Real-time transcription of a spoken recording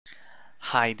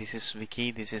Hi, this is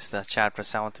Vicky. This is the chapter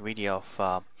 7th video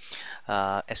of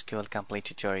SQL Complete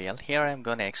tutorial. Here I'm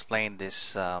going to explain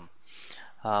this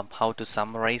how to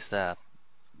summarize the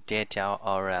data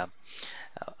or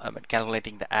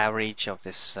calculating the average of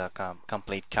this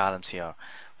complete columns here.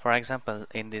 For example,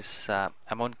 in this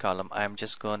amount column, I'm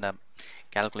just going to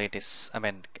calculate this.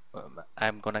 I'm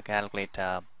going to calculate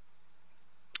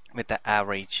with the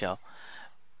average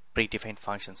predefined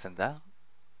functions in the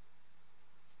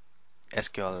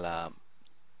SQL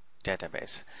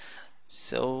database.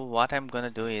 So what I'm gonna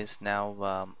do is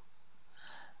now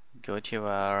go to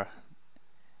our,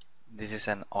 this is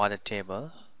an order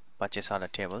table, purchase order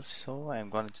table. So I'm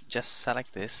going to just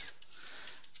select this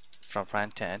from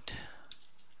front end.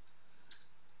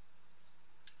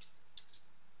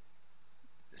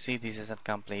 See, this is a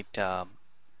complete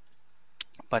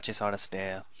purchase orders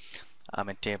there,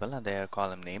 table, and their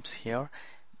column names here.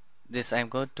 This I'm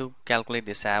going to calculate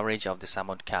this average of this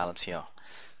amount columns here.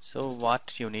 So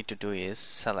what you need to do is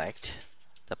select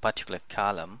the particular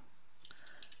column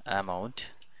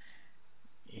amount.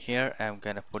 Here I'm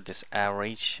going to put this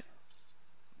average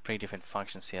predefined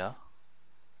functions here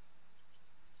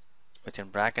within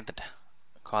bracket the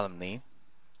column name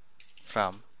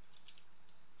from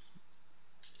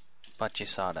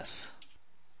purchase orders.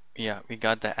 Yeah, we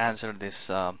got the answer.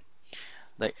 This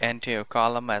the entire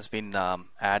column has been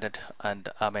added and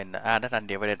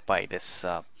divided by this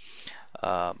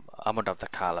amount of the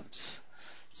columns.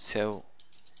 So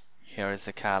here is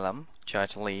the column.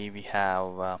 Totally we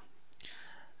have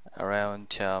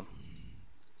around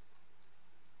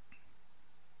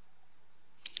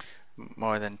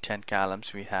more than 10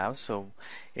 columns we have. So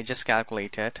it just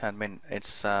calculated,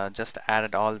 it's just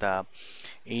added all the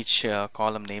each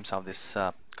column names of this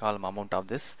column amount of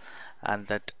this, and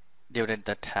that divided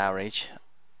that average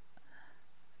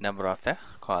number of the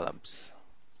columns.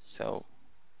 So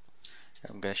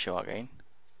I'm going to show again.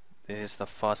 This is the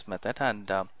first method, and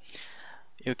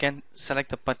you can select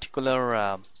the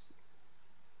particular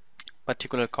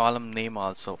column name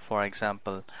also. For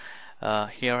example,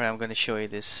 here I'm going to show you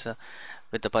this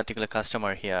with the particular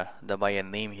customer here, the buyer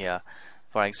name here.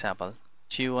 For example,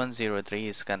 2103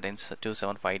 is contains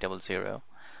 27500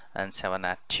 and 7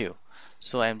 at 2.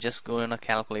 So I'm just going to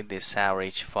calculate this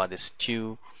average for this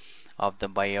 2 of the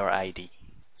buyer ID.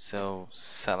 So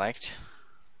select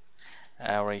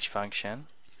average function,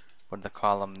 put the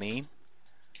column name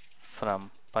from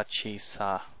purchase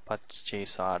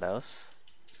orders,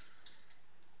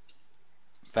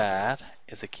 where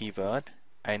is a keyword.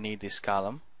 I need this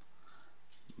column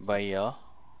buyer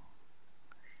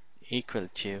equal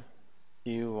to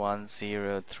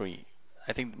 2103.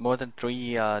 I think more than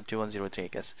 2103 I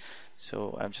guess.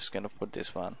 So I'm just gonna put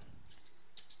this one.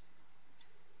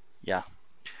 Yeah,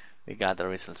 we got the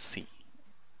result C.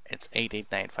 It's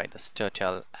 8895. That's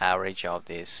total average of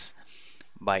this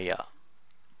buyer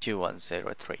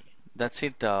 2103. That's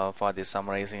it for the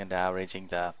summarizing and averaging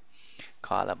the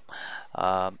column.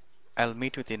 I'll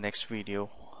meet with you next video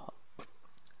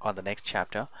on the next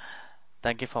chapter.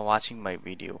 Thank you for watching my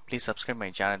video. Please subscribe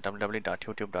my channel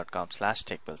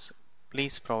www.youtube.com/techbills.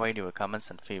 Please provide your comments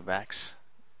and feedbacks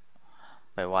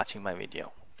by watching my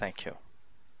video. Thank you.